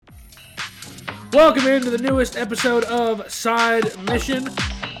Welcome into the newest episode of Side Mission.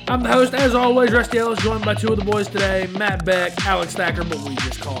 I'm the host, as always, Rusty Ellis, joined by two of the boys today, Matt Beck, Alex Thacker, but we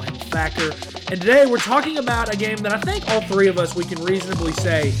just call him Thacker. And today we're talking about a game that I think all three of us, we can reasonably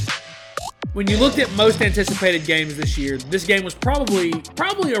say, when you looked at most anticipated games this year, this game was probably near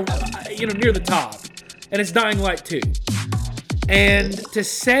the top. And it's Dying Light 2. And to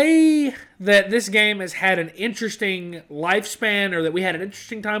say that this game has had an interesting lifespan or that we had an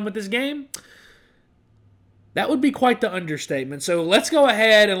interesting time with this game, that would be quite the understatement. So let's go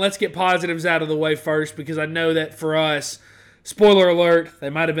ahead and let's get positives out of the way first, because I know that for us, spoiler alert, they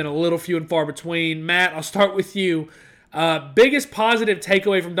might have been a little few and far between. Matt, I'll start with you. Biggest positive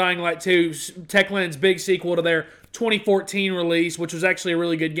takeaway from Dying Light 2, Techland's big sequel to their 2014 release, which was actually a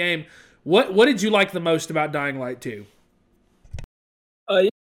really good game. What did you like the most about Dying Light 2? I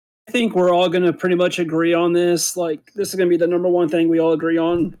think we're all going to pretty much agree on this. Like, this is going to be the number one thing we all agree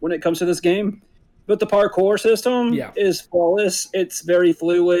on when it comes to this game. But the parkour system is flawless. It's very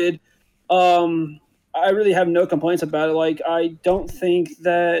fluid. I really have no complaints about it. Like, I don't think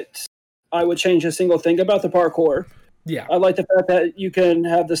that I would change a single thing about the parkour. Yeah. I like the fact that you can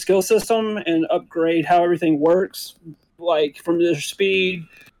have the skill system and upgrade how everything works, like from your speed,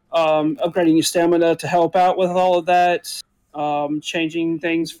 upgrading your stamina to help out with all of that, changing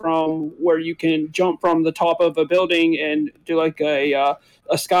things from where you can jump from the top of a building and do like a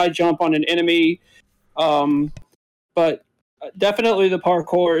sky jump on an enemy. But definitely the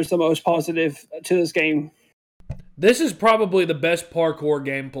parkour is the most positive to this game. This is probably the best parkour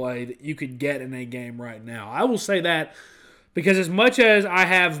gameplay that you could get in a game right now. I will say that because as much as I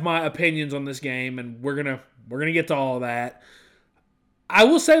have my opinions on this game, and we're gonna get to all of that, I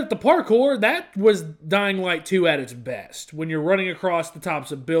will say that the parkour, that was Dying Light 2 at its best. When you're running across the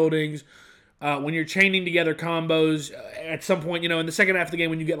tops of buildings, when you're chaining together combos, at some point, in the second half of the game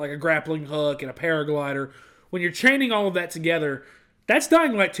when you get like a grappling hook and a paraglider, when you're chaining all of that together, that's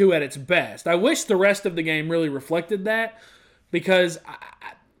Dying Light 2 at its best. I wish the rest of the game really reflected that, because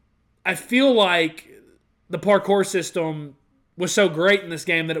I feel like the parkour system was so great in this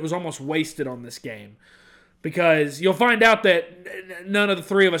game that it was almost wasted on this game. Because you'll find out that none of the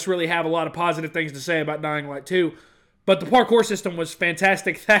three of us really have a lot of positive things to say about Dying Light 2. But the parkour system was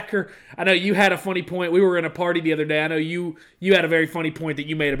fantastic. Thacker, I know you had a funny point. We were in a party the other day. I know you had a very funny point that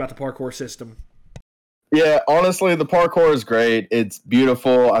you made about the parkour system. Yeah, honestly, the parkour is great. It's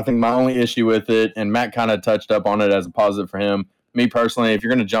beautiful. I think my only issue with it, and Matt kind of touched up on it as a positive for him, me personally, if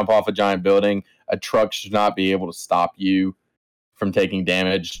you're going to jump off a giant building, a truck should not be able to stop you from taking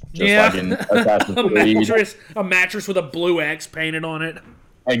damage, like in Assassin's Creed. A mattress with a blue X painted on it.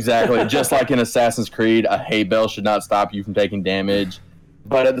 Exactly. Just like in Assassin's Creed, a hay bale should not stop you from taking damage.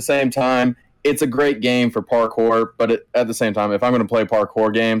 But at the same time, it's a great game for parkour. But at the same time, if I'm going to play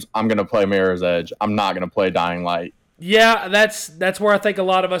parkour games, I'm going to play Mirror's Edge. I'm not going to play Dying Light. Yeah, that's where I think a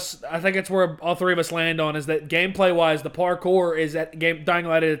lot of us, I think it's where all three of us land on, is that gameplay-wise, the parkour is at Dying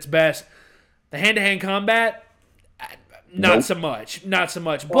Light at its best. The hand-to-hand combat, Not so much.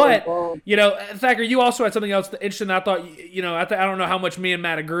 But, Thacker, you also had something else interesting that I thought, I don't know how much me and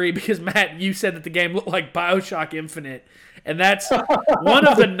Matt agree, because, Matt, you said that the game looked like BioShock Infinite. And that's one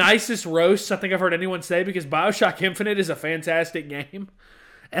of the nicest roasts I think I've heard anyone say, because BioShock Infinite is a fantastic game.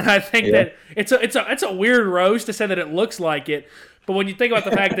 And I think that it's a weird roast to say that it looks like it. But when you think about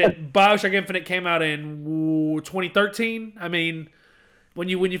the fact that BioShock Infinite came out in 2013, I mean, when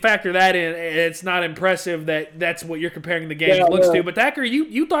you factor that in, it's not impressive that that's what you're comparing the game looks to. But Thacker,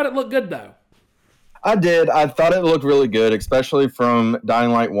 you thought it looked good, though. I did. I thought it looked really good, especially from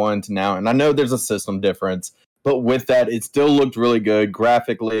Dying Light 1 to now. And I know there's a system difference, but with that, it still looked really good.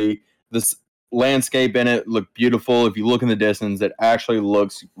 Graphically, this landscape in it looked beautiful. If you look in the distance, it actually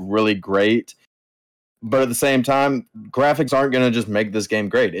looks really great. But at the same time, graphics aren't going to just make this game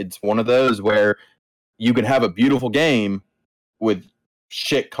great. It's one of those where you can have a beautiful game with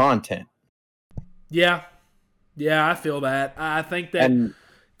shit content. Yeah, I feel that. I think that...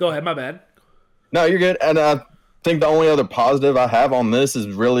 Go ahead, my bad. No, you're good. And I think the only other positive I have on this is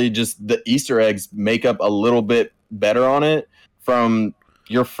really just the Easter eggs make up a little bit better on it. From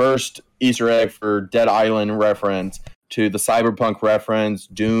your first Easter egg for Dead Island reference to the Cyberpunk reference,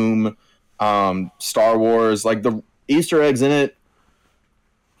 Doom, Star Wars. Like, the Easter eggs in it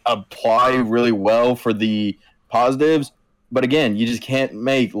apply really well for the positives. But again, you just can't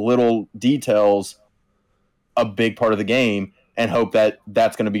make little details a big part of the game and hope that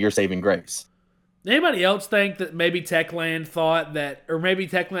that's going to be your saving grace. Anybody else think that maybe Techland thought that, or maybe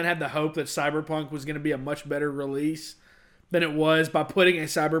Techland had the hope that Cyberpunk was going to be a much better release than it was by putting a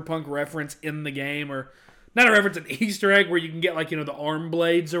Cyberpunk reference in the game, or not a reference, an Easter egg where you can get, like, the arm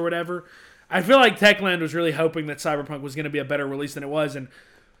blades or whatever? I feel like Techland was really hoping that Cyberpunk was going to be a better release than it was, and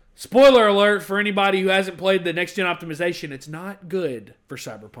spoiler alert for anybody who hasn't played the next-gen optimization, it's not good for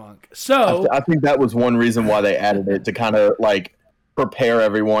Cyberpunk. So I think that was one reason why they added it, to kind of like prepare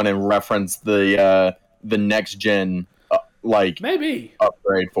everyone and reference the next-gen maybe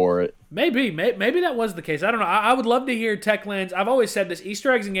upgrade for it. Maybe that was the case. I don't know. I would love to hear Techland's. I've always said this: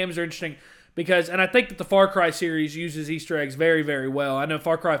 Easter eggs in games are interesting because, and I think that the Far Cry series uses Easter eggs very, very well. I know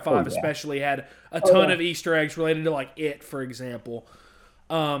Far Cry 5 especially had a ton of Easter eggs related to like it, for example.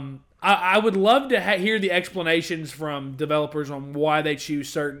 I would love to hear the explanations from developers on why they choose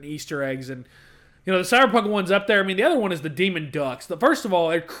certain Easter eggs. And, the Cyberpunk one's up there. I mean, the other one is the Demon Ducks. First of all,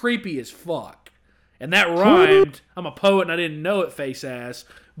 they're creepy as fuck. And that rhymed. I'm a poet and I didn't know it, face ass.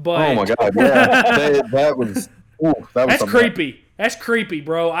 But oh my god, yeah. That's creepy. That's creepy,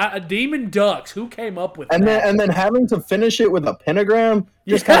 bro. Demon Ducks. Who came up with that? And then having to finish it with a pentagram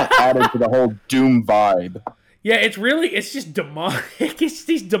just kind of added to the whole Doom vibe. Yeah, it's just demonic. It's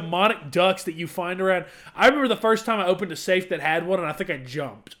these demonic ducks that you find around. I remember the first time I opened a safe that had one, and I think I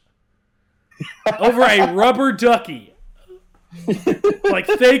jumped over a rubber ducky. Like,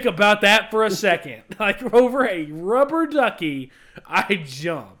 think about that for a second. Like, over a rubber ducky, I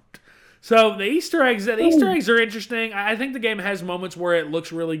jumped. So the Easter eggs are interesting. I think the game has moments where it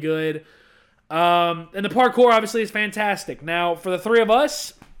looks really good. And the parkour obviously is fantastic. Now, for the three of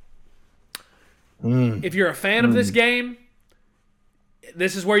us, if you're a fan of this game,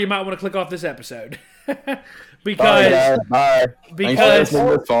 this is where you might want to click off this episode. because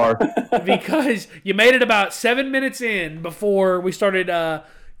you made it about 7 minutes in before we started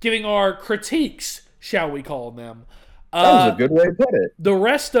giving our critiques, shall we call them. That was a good way to put it. The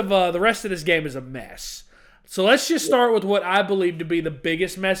rest of this game is a mess. So let's just start with what I believe to be the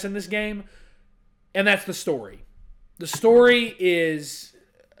biggest mess in this game, and that's the story. The story is,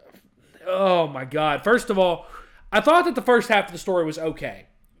 oh my god. First of all, I thought that the first half of the story was okay.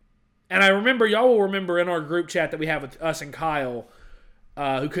 And I remember, y'all will remember in our group chat that we have with us and Kyle,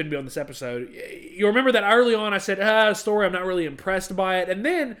 who couldn't be on this episode, you remember that early on I said, story, I'm not really impressed by it. And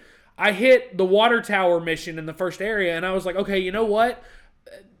then I hit the water tower mission in the first area, and I was like, okay, you know what?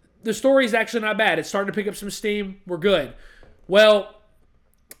 The story's actually not bad. It's starting to pick up some steam. We're good. Well,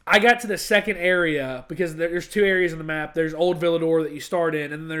 I got to the second area, because there's two areas on the map. There's Old Villador that you start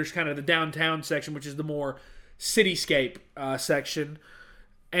in, and then there's kind of the downtown section, which is the more cityscape section.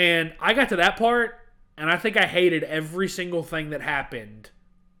 And I got to that part, and I think I hated every single thing that happened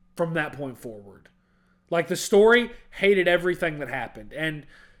from that point forward. Like, the story, hated everything that happened. And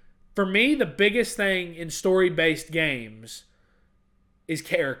for me, the biggest thing in story-based games is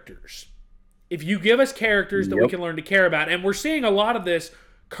characters. If you give us characters that we can learn to care about, and we're seeing a lot of this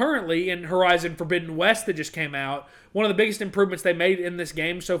currently in Horizon Forbidden West that just came out. One of the biggest improvements they made in this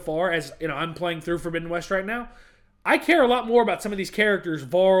game so far, as I'm playing through Forbidden West right now, I care a lot more about some of these characters,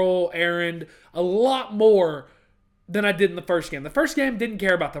 Varl, Aaron, a lot more than I did in the first game. The first game, didn't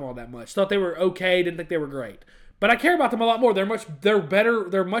care about them all that much. Thought they were okay, didn't think they were great. But I care about them a lot more. They're better.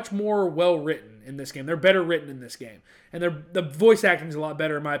 They're much more well written in this game. They're better written in this game, and the voice acting is a lot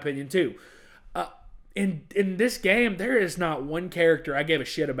better in my opinion too. In this game, there is not one character I gave a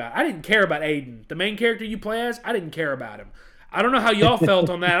shit about. I didn't care about Aiden, the main character you play as. I didn't care about him. I don't know how y'all felt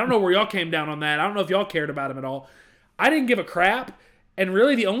on that. I don't know where y'all came down on that. I don't know if y'all cared about him at all. I didn't give a crap. And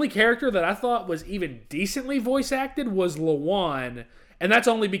really, the only character that I thought was even decently voice acted was Lawan. And that's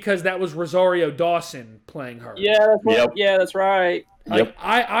only because that was Rosario Dawson playing her. Yeah, that's right. Like,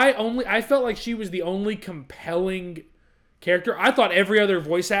 I felt like she was the only compelling character. I thought every other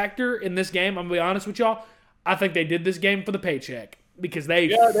voice actor in this game, I'm going to be honest with y'all, I think they did this game for the paycheck. Because they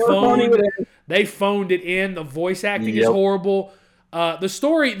phoned it in. The voice acting is horrible. The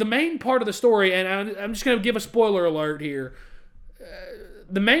story, the main part of the story, and I'm just going to give a spoiler alert here.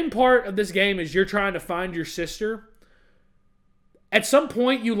 The main part of this game is you're trying to find your sister. At some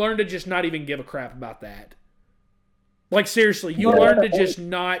point, you learn to just not even give a crap about that. Like, seriously, you learn to just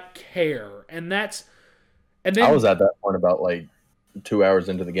not care. And then I was at that point about, 2 hours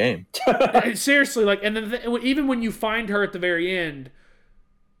into the game. Seriously, and then even when you find her at the very end,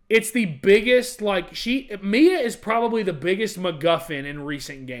 it's the biggest, Mia is probably the biggest MacGuffin in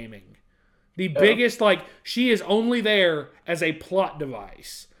recent gaming. The biggest, she is only there as a plot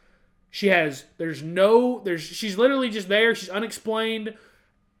device. She's literally just there. She's unexplained.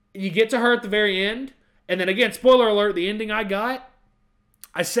 You get to her at the very end, and then again, spoiler alert, the ending I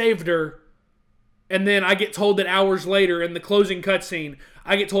saved her, and then I get told that hours later, in the closing cutscene,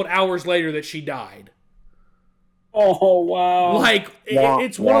 I get told hours later that she died. Oh, wow.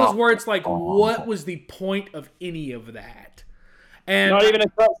 It's one of those where it's what was the point of any of that? And not even a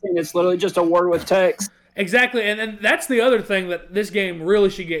cutscene; it's literally just a word with text. Exactly, and that's the other thing that this game really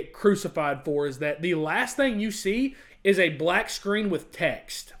should get crucified for, is that the last thing you see is a black screen with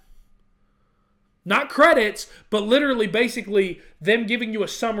text. Not credits, but literally basically them giving you a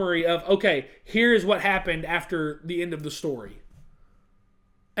summary of, okay, here is what happened after the end of the story.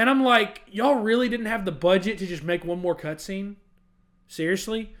 And I'm like, y'all really didn't have the budget to just make one more cutscene?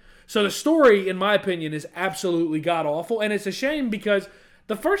 Seriously? So the story, in my opinion, is absolutely god-awful, and it's a shame because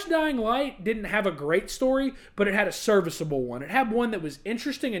the first Dying Light didn't have a great story, but it had a serviceable one. It had one that was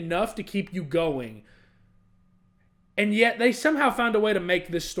interesting enough to keep you going. And yet they somehow found a way to make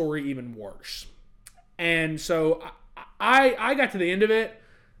this story even worse. And so I got to the end of it,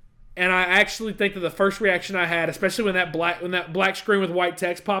 and I actually think that the first reaction I had, especially when that black screen with white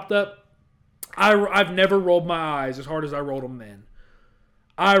text popped up, I've never rolled my eyes as hard as I rolled them then.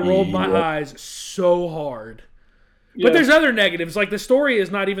 I rolled my eyes so hard. Yeah. But there's other negatives. Like, the story is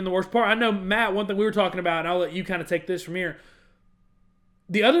not even the worst part. I know, Matt, one thing we were talking about, and I'll let you kind of take this from here.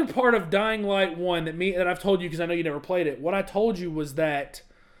 The other part of Dying Light 1 that I've told you, because I know you never played it, what I told you was that,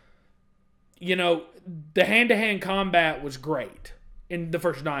 you know, the hand-to-hand combat was great in the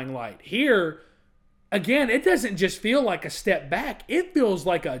first Dying Light. Here, again, it doesn't just feel like a step back. It feels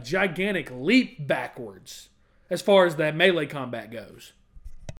like a gigantic leap backwards as far as the melee combat goes.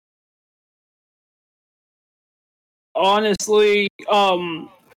 Honestly, I'm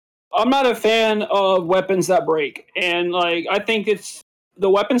not a fan of weapons that break, and like I think the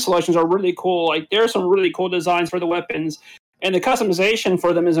weapon selections are really cool. Like, there are some really cool designs for the weapons, and the customization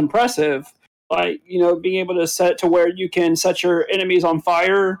for them is impressive. Like, you know, being able to set to where you can set your enemies on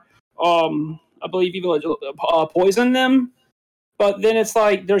fire. I believe even poison them. But then it's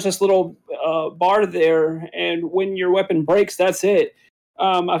like there's this little bar there, and when your weapon breaks, that's it.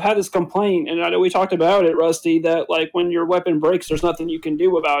 I've had this complaint, and I know we talked about it, Rusty, that like when your weapon breaks, there's nothing you can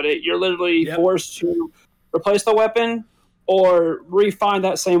do about it. You're literally forced to replace the weapon or refine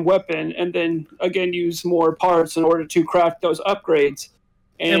that same weapon, and then again use more parts in order to craft those upgrades.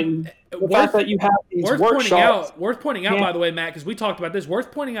 And the fact that you have these workshops... Worth pointing out, by the way, Matt, because we talked about this,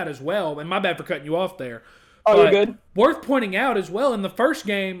 worth pointing out as well, and my bad for cutting you off there. Oh, you're good. Worth pointing out as well, in the first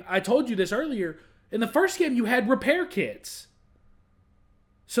game, I told you this earlier, in the first game you had repair kits.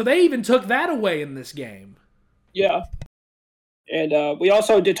 So they even took that away in this game. Yeah. And we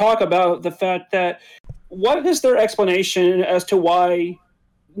also did talk about the fact that what is their explanation as to why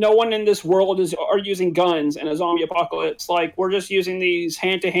no one in this world are using guns in a zombie apocalypse? Like, we're just using these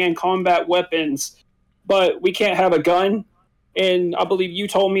hand-to-hand combat weapons, but we can't have a gun? And I believe you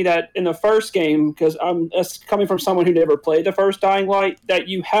told me that in the first game, because that's coming from someone who never played the first Dying Light, that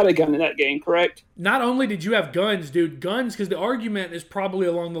you had a gun in that game, correct? Not only did you have guns, dude, because the argument is probably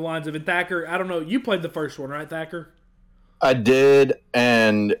along the lines of, and Thacker, I don't know, you played the first one, right, Thacker? I did,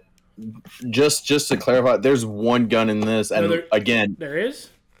 and just to clarify, there's one gun in this, and again... There is?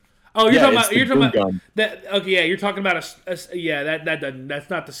 Oh, you're talking about that. Okay, yeah, you're talking about that's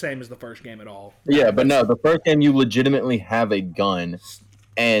not the same as the first game at all. Yeah, but no, the first game you legitimately have a gun,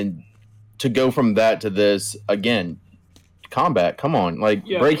 and to go from that to this again, combat. Come on, like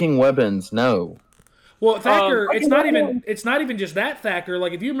breaking weapons. No. Well, Thacker, it's not even just that, Thacker.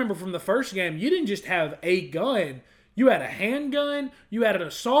 Like, if you remember from the first game, you didn't just have a gun. You had a handgun. You had an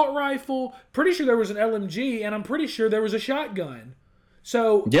assault rifle. Pretty sure there was an LMG, and I'm pretty sure there was a shotgun.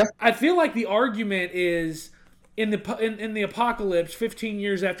 So I feel like the argument is in the apocalypse, 15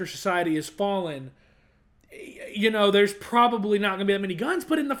 years after society has fallen, you know, there's probably not going to be that many guns.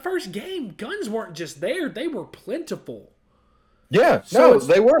 But in the first game, guns weren't just there; they were plentiful. Yeah, so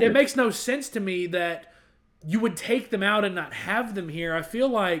they were. It makes no sense to me that you would take them out and not have them here. I feel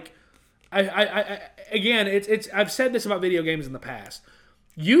like, again, I've said this about video games in the past.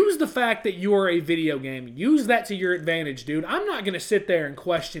 Use the fact that you're a video game. Use that to your advantage, dude. I'm not going to sit there and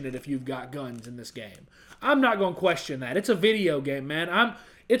question it if you've got guns in this game. I'm not going to question that. It's a video game, man.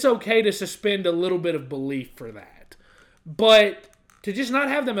 It's okay to suspend a little bit of belief for that. But to just not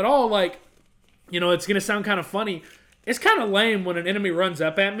have them at all, like, you know, it's going to sound kind of funny. It's kind of lame when an enemy runs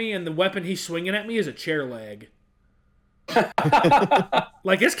up at me and the weapon he's swinging at me is a chair leg.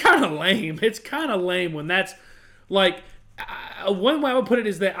 Like, it's kind of lame. It's kind of lame when that's, like... one way I would put it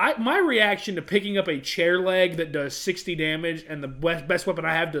is that my reaction to picking up a chair leg that does 60 damage and the best weapon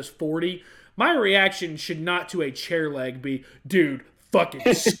I have does 40, my reaction should not to a chair leg be, dude,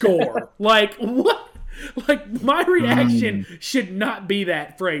 fucking score. Like, what? Like, my reaction should not be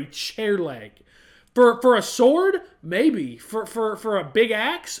that for a chair leg. For a sword, maybe. For a big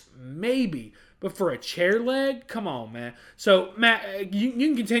axe, maybe. But for a chair leg, come on, man. So, Matt, you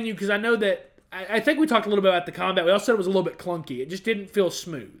can continue because I know that I think we talked a little bit about the combat. We also said it was a little bit clunky. It just didn't feel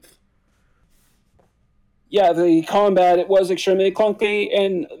smooth. Yeah, the combat, it was extremely clunky,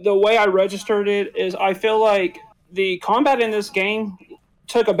 and the way I registered it is I feel like the combat in this game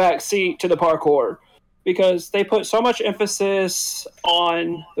took a back seat to the parkour because they put so much emphasis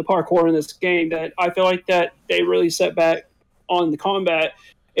on the parkour in this game that I feel like that they really set back on the combat.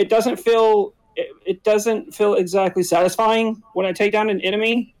 It doesn't feel exactly satisfying when I take down an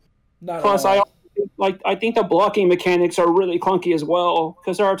enemy. Plus, I think the blocking mechanics are really clunky as well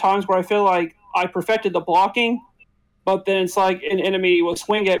because there are times where I feel like I perfected the blocking, but then it's like an enemy will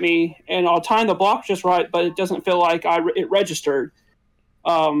swing at me and I'll time the block just right, but it doesn't feel like it registered.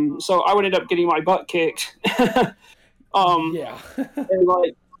 So I would end up getting my butt kicked. Yeah.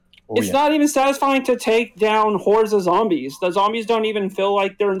 And it's not even satisfying to take down hordes of zombies. The zombies don't even feel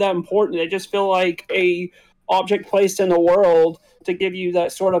like they're that important. They just feel like a object placed in the world to give you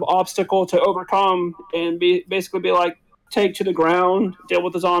that sort of obstacle to overcome and basically be like, take to the ground, deal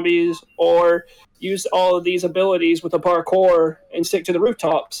with the zombies, or use all of these abilities with the parkour and stick to the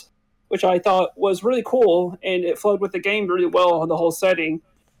rooftops, which I thought was really cool, and it flowed with the game really well on the whole setting.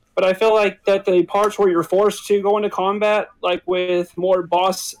 But I feel like that the parts where you're forced to go into combat, like with more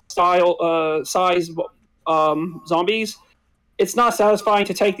boss-style size zombies, it's not satisfying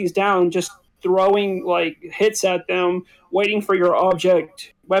to take these down, just throwing hits at them, waiting for your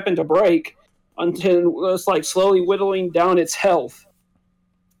object weapon to break, until it's slowly whittling down its health.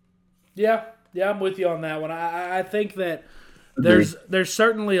 Yeah, I'm with you on that one. I think that there's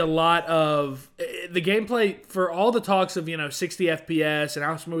certainly a lot of the gameplay for all the talks of 60 FPS and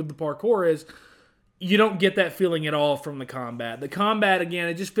how smooth the parkour is. You don't get that feeling at all from the combat. The combat, again,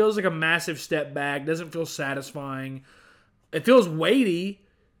 it just feels like a massive step back. Doesn't feel satisfying. It feels weighty.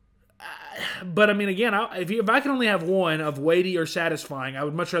 But I mean, again, if I can only have one of weighty or satisfying, I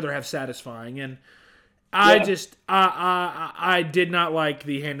would much rather have satisfying. And I did not like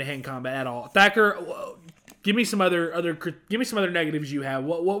the hand-to-hand combat at all. Thacker, give me some other negatives you have.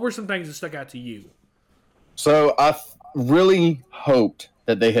 What were some things that stuck out to you? So I really hoped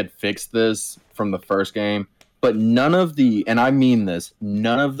that they had fixed this from the first game, but none of the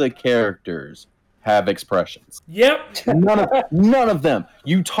characters have expressions. Yep. None of them.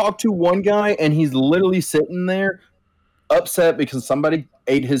 You talk to one guy and he's literally sitting there upset because somebody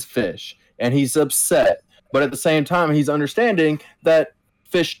ate his fish and he's upset. But at the same time, he's understanding that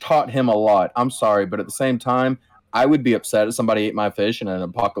fish taught him a lot. I'm sorry, but at the same time, I would be upset if somebody ate my fish in an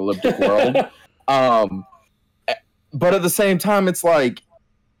apocalyptic world. But at the same time, it's like,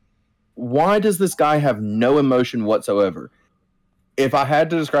 why does this guy have no emotion whatsoever? If I had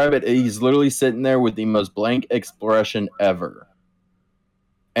to describe it, he's literally sitting there with the most blank expression ever.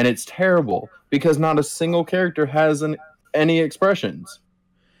 And it's terrible because not a single character has any expressions.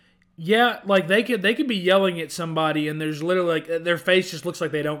 Yeah, they could be yelling at somebody and there's literally their face just looks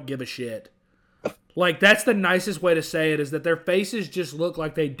like they don't give a shit. That's the nicest way to say it, is that their faces just look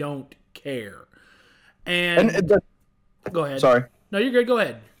like they don't care. And go ahead. Sorry. No, you're good. Go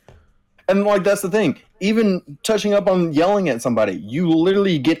ahead. And that's the thing. Even touching up on yelling at somebody, you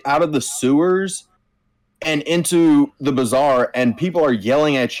literally get out of the sewers and into the bazaar, and people are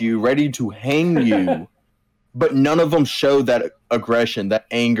yelling at you, ready to hang you. But none of them show that aggression, that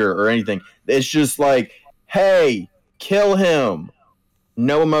anger, or anything. It's just like, hey, kill him.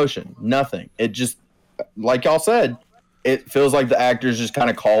 No emotion, nothing. It just, like y'all said, it feels like the actors just kind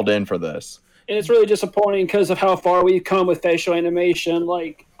of called in for this. And it's really disappointing because of how far we've come with facial animation.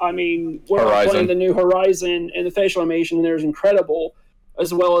 We're playing the new Horizon, and the facial animation in there is incredible.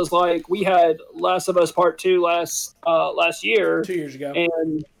 As well as we had Last of Us Part 2 last year. 2 years ago.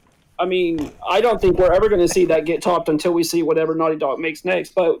 And I don't think we're ever going to see that get topped until we see whatever Naughty Dog makes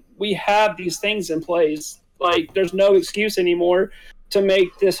next. But we have these things in place. There's no excuse anymore to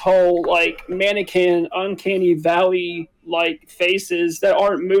make this whole mannequin, uncanny valley faces that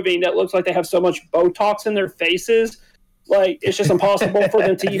aren't moving, that looks like they have so much Botox in their faces. It's just impossible for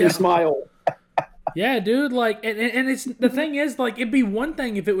them to even smile. Yeah, dude. And it's the thing is, it'd be one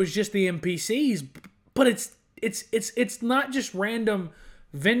thing if it was just the NPCs, but it's not just random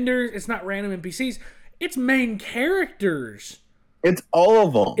vendors. It's not random NPCs. It's main characters. It's all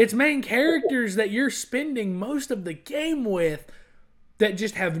of them. It's main characters that you're spending most of the game with that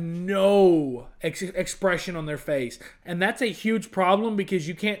just have no expression on their face. And that's a huge problem because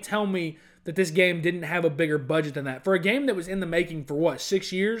you can't tell me that this game didn't have a bigger budget than that. For a game that was in the making for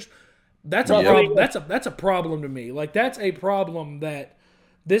 6 years, that's a problem. That's a problem to me. That's a problem that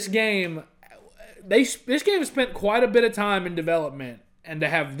this game spent quite a bit of time in development, and to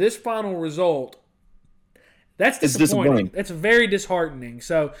have this final result, that's disappointing. It's very disheartening.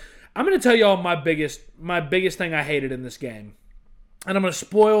 So I'm going to tell y'all my biggest thing I hated in this game. And I'm going to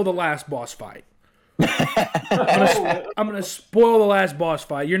spoil the last boss fight. I'm going to spoil the last boss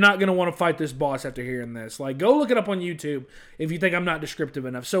fight. You're not going to want to fight this boss after hearing this. Like, go look it up on YouTube if you think I'm not descriptive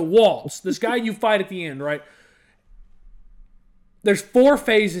enough. So, Waltz, this guy you fight at the end, right? There's 4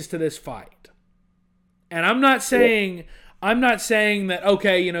 phases to this fight. And I'm not saying that,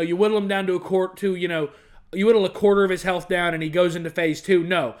 okay, you whittle him down to you whittle a quarter of his health down and he goes into phase 2.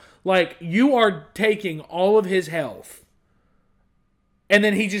 No. Like, you are taking all of his health. And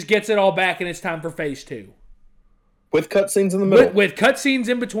then he just gets it all back and it's time for phase 2. With cutscenes in the middle. With cutscenes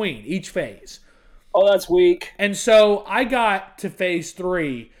in between each phase. Oh, that's weak. And so I got to phase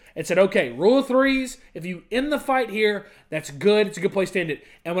 3 and said, okay, rule of threes, if you end the fight here, that's good. It's a good place to end it.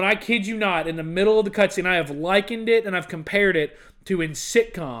 And when I kid you not, in the middle of the cutscene, I have likened it and I've compared it to in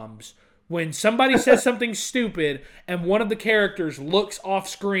sitcoms when somebody says something stupid and one of the characters looks off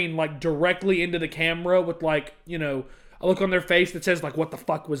screen like directly into the camera with a look on their face that says, like, what the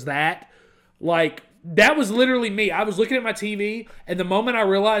fuck was that? Like, that was literally me. I was looking at my TV, and the moment I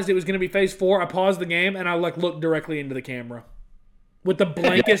realized it was going to be phase 4, I paused the game, and I, looked directly into the camera. With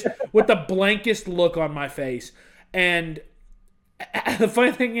the blankest look on my face. And the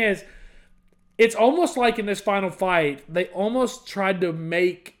funny thing is, it's almost like in this final fight, they almost tried to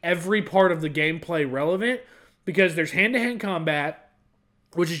make every part of the gameplay relevant, because there's hand-to-hand combat,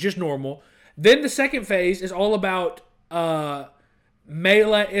 which is just normal. Then the second phase is all about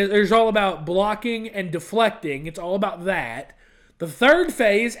melee. It's all about blocking and deflecting. It's all about that. The third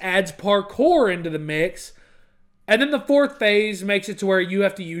phase adds parkour into the mix. And then the fourth phase makes it to where you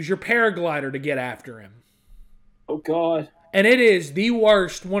have to use your paraglider to get after him. Oh, God. And it is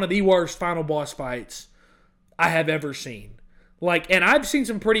one of the worst final boss fights I have ever seen. And I've seen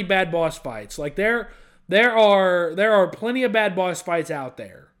some pretty bad boss fights. There are plenty of bad boss fights out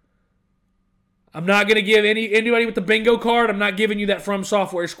there. I'm not going to give anybody with the bingo card, I'm not giving you that From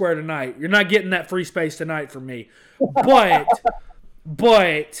Software Square tonight. You're not getting that free space tonight from me. But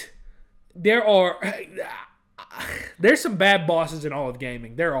there's some bad bosses in all of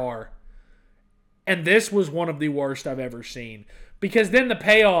gaming. There are. And this was one of the worst I've ever seen. Because then the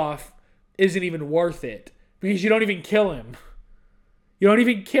payoff isn't even worth it. Because you don't even kill him.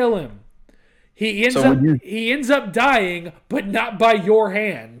 He ends up dying, but not by your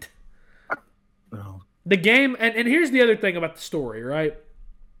hand. The game, and here's the other thing about the story, right?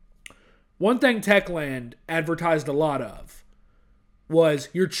 One thing Techland advertised a lot of was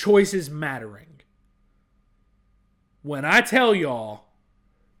your choices mattering. When I tell y'all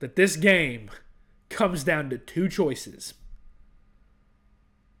that this game comes down to 2 choices,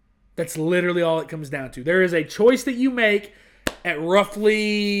 that's literally all it comes down to. There is a choice that you make at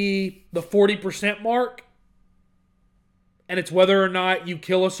roughly the 40% mark, and it's whether or not you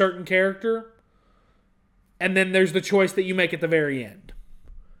kill a certain character. And then there's the choice that you make at the very end.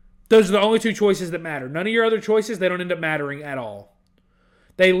 Those are the only 2 choices that matter. None of your other choices, they don't end up mattering at all.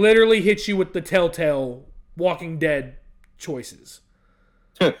 They literally hit you with the telltale Walking Dead choices.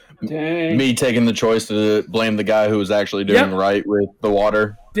 Me taking the choice to blame the guy who was actually doing right with the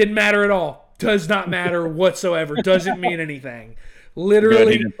water. Didn't matter at all. Does not matter whatsoever. Doesn't mean anything.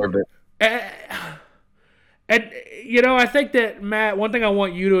 Literally. And, I think that, Matt, one thing I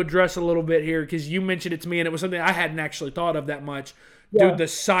want you to address a little bit here, because you mentioned it to me, and it was something I hadn't actually thought of that much. Yeah. Dude, the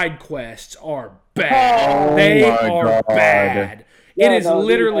side quests are bad. They are bad. Yeah,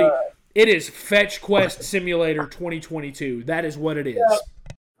 it is Fetch Quest Simulator 2022. That is what it is.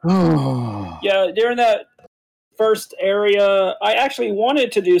 Yeah, during that first area, I actually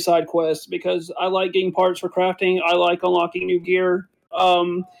wanted to do side quests because I like getting parts for crafting. I like unlocking new gear.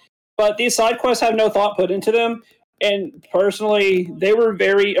 But these side quests have no thought put into them. And personally, they were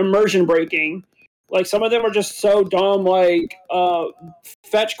very immersion breaking. Some of them are just so dumb,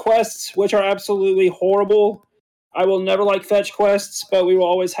 fetch quests, which are absolutely horrible. I will never like fetch quests, but we will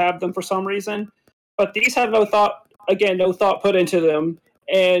always have them for some reason. But these have no thought put into them.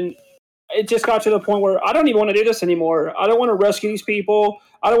 And it just got to the point where I don't even want to do this anymore. I don't want to rescue these people.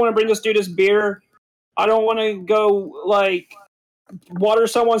 I don't want to bring this dude his beer. I don't want to go, water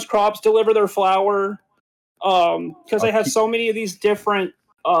someone's crops, deliver their flour. Because they have so many of these different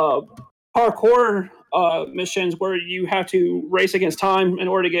parkour missions where you have to race against time in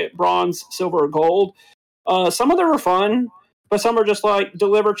order to get bronze, silver, or gold. Some of them are fun, but some are just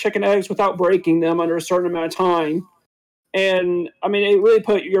deliver chicken eggs without breaking them under a certain amount of time. And I mean, it really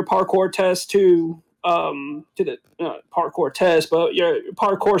put your parkour test to the parkour test, but your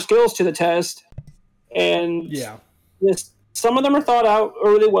parkour skills to the test. And some of them are thought out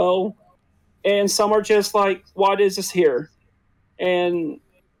really well, and some are just why is this here? And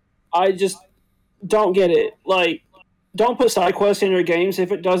I just don't get it. Like, don't put side quests in your games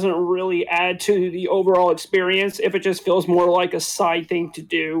if it doesn't really add to the overall experience. If it just feels more like a side thing to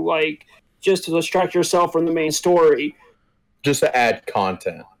do, like just to distract yourself from the main story. Just to add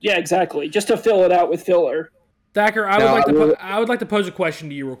content. Yeah, exactly. Just to fill it out with filler. Thacker, I would like to pose a question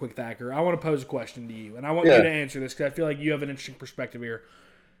to you real quick, Thacker. I want to pose a question to you, and I want you to answer this because I feel like you have an interesting perspective here.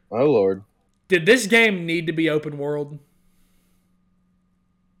 Oh, Lord. Did this game need to be open world?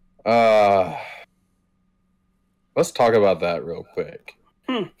 Let's talk about that real quick.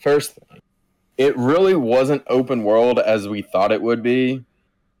 First thing, it really wasn't open world as we thought it would be,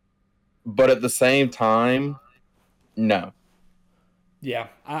 but at the same time, no. Yeah,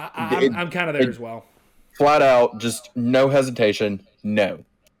 I'm kind of there as well. Flat out, just no hesitation, no.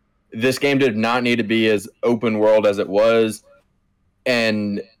 This game did not need to be as open world as it was,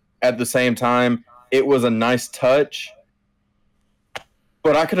 and at the same time, it was a nice touch,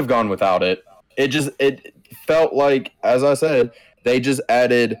 but I could have gone without it. It felt like, as I said, they just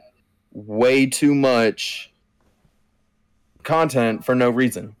added way too much content for no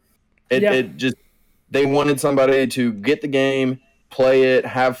reason. They wanted somebody to get the game, play it,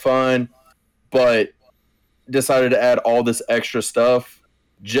 have fun, but decided to add all this extra stuff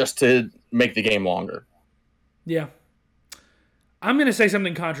just to make the game longer. Yeah. I'm going to say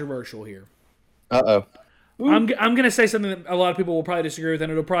something controversial here. Uh-oh. I'm going to say something that a lot of people will probably disagree with,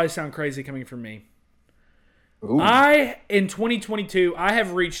 and it'll probably sound crazy coming from me. Ooh. In 2022, I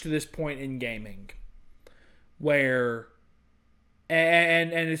have reached this point in gaming where,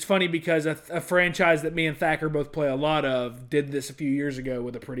 and it's funny because a franchise that me and Thacker both play a lot of did this a few years ago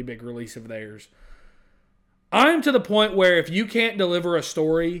with a pretty big release of theirs. I'm to the point where if you can't deliver a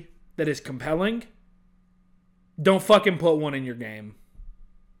story that is compelling, don't fucking put one in your game.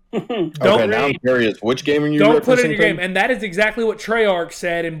 Okay, now I'm curious. Which game are you Don't put it in your game. And that is exactly what Treyarch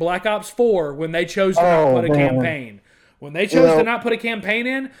said in Black Ops 4 when they chose to not put a campaign. When they chose to not put a campaign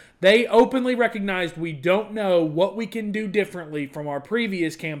in, they openly recognized we don't know what we can do differently from our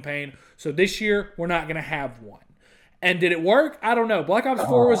previous campaign, so this year we're not going to have one. And did it work? I don't know. Black Ops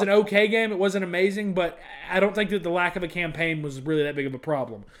 4 was an okay game. It wasn't amazing, but I don't think that the lack of a campaign was really that big of a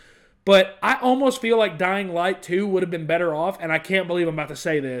problem. But I almost feel like Dying Light 2 would have been better off, and I can't believe I'm about to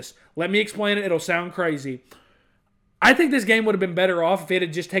say this. Let me explain it. It'll sound crazy. I think this game would have been better off if it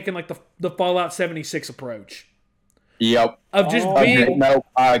had just taken like the Fallout 76 approach. Yep. Of just being no,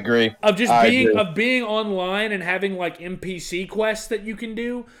 I agree. Of just being online and having like NPC quests that you can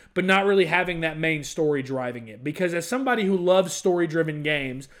do, but not really having that main story driving it. Because as somebody who loves story-driven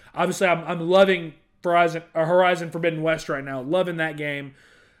games, obviously I'm loving Horizon Forbidden West right now, loving that game.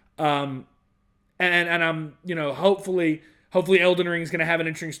 And I'm, hopefully Elden Ring is going to have an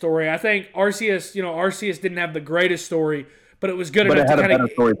interesting story. I think Arceus didn't have the greatest story, but it was good enough to kind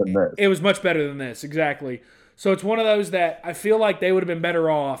of. Story than this. It was much better than this, exactly. So it's one of those that I feel like they would have been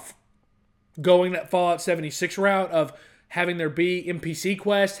better off going that Fallout 76 route of having there be NPC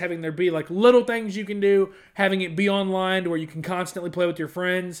quests, having there be like little things you can do, having it be online to where you can constantly play with your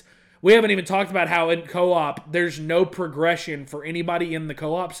friends. We haven't even talked about how in co-op, there's no progression for anybody in the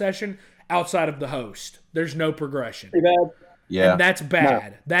co-op session outside of the host. There's no progression. Pretty bad. Yeah. And that's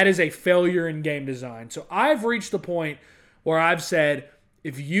bad. No. That is a failure in game design. So I've reached the point where I've said,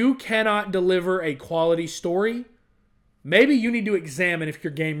 if you cannot deliver a quality story, maybe you need to examine if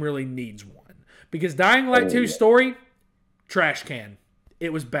your game really needs one. Because Dying Light 2's story, trash can.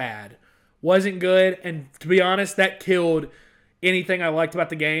 It was bad. Wasn't good. And to be honest, that killed anything I liked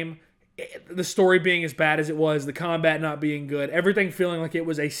about the game. The story being as bad as it was, the combat not being good, everything feeling like it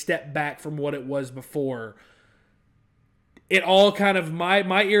was a step back from what it was before. It all kind of, my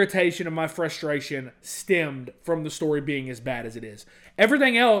irritation and my frustration stemmed from the story being as bad as it is.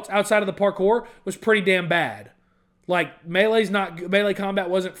 Everything else outside of the parkour was pretty damn bad. Like, melee combat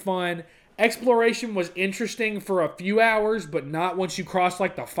wasn't fun. Exploration was interesting for a few hours, but not once you cross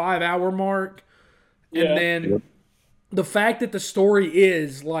like the 5-hour mark. Yeah. And then the fact that the story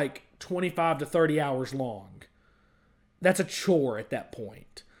is like 25 to 30 hours long, that's a chore at that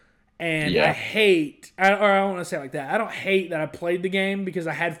point. And I don't want to say it like that. I don't hate that I played the game because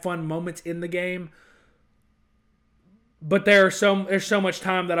I had fun moments in the game. But there's so much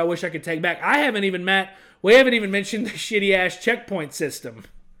time that I wish I could take back. We haven't even mentioned the shitty ass checkpoint system.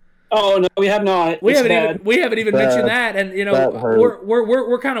 Oh no, we have not. We haven't even mentioned that. And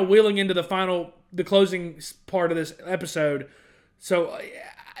we're kind of wheeling into the closing part of this episode. So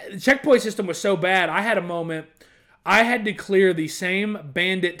the checkpoint system was so bad. I had a moment. I had to clear the same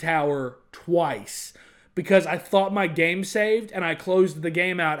bandit tower twice because I thought my game saved and I closed the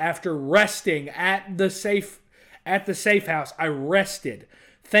game out after resting at the safe house. I rested,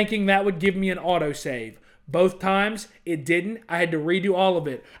 thinking that would give me an autosave. Both times, it didn't. I had to redo all of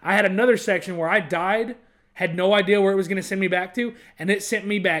it. I had another section where I died, had no idea where it was going to send me back to, and it sent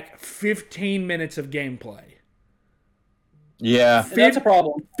me back 15 minutes of gameplay. Yeah. That's a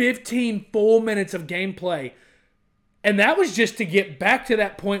problem. 15 full minutes of gameplay. And that was just to get back to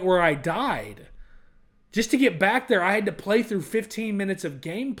that point where I died. Just to get back there, I had to play through 15 minutes of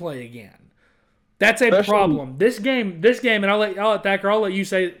gameplay again. That's a problem. This game, and I'll let Thacker, I'll let you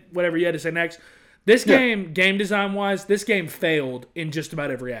say whatever you had to say next. This game, game design wise, this game failed in just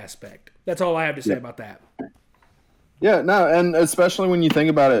about every aspect. That's all I have to say about that. Yeah, no, and especially when you think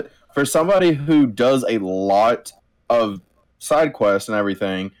about it, for somebody who does a lot of side quests and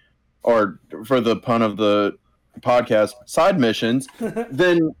everything, or for the pun of the podcast, side missions,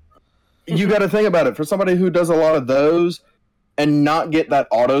 then you got to think about it. For somebody who does a lot of those and not get that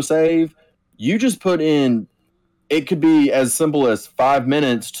autosave, you just put in, it could be as simple as 5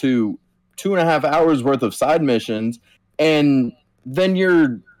 minutes to 2.5 hours worth of side missions, and then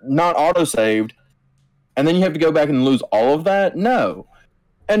you're not autosaved, and then you have to go back and lose all of that? No.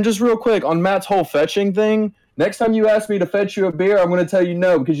 And just real quick, on Matt's whole fetching thing, next time you ask me to fetch you a beer, I'm going to tell you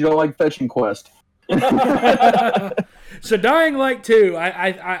no, because you don't like fetching quest. So Dying Light 2,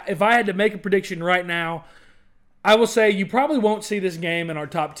 I if I had to make a prediction right now, I will say you probably won't see this game in our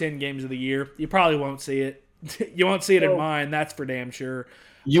top 10 games of the year. You probably won't see it. You won't see it in mine, that's for damn sure.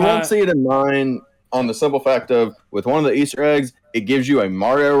 You won't see it in mine on the simple fact of, with one of the Easter eggs, it gives you a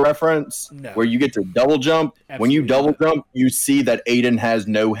Mario reference where you get to double jump. Absolutely. When you double jump, you see that Aiden has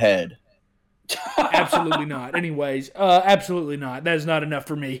no head. Absolutely not. Anyways, absolutely not. That is not enough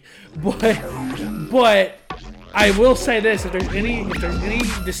for me. But I will say this: if there's any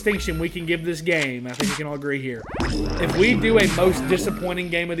distinction we can give this game, I think we can all agree here. If we do a most disappointing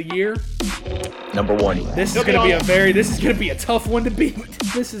game of the year, number 1. This is gonna be a tough one to beat.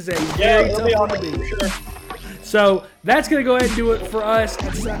 This is a very tough one to beat. Sure. So that's going to go ahead and do it for us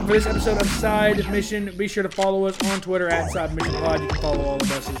for this episode of Side Mission. Be sure to follow us on Twitter at Side Mission Pod. You can follow all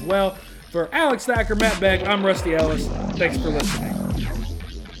of us as well. For Alex Thacker, Matt Beck, I'm Rusty Ellis. Thanks for listening.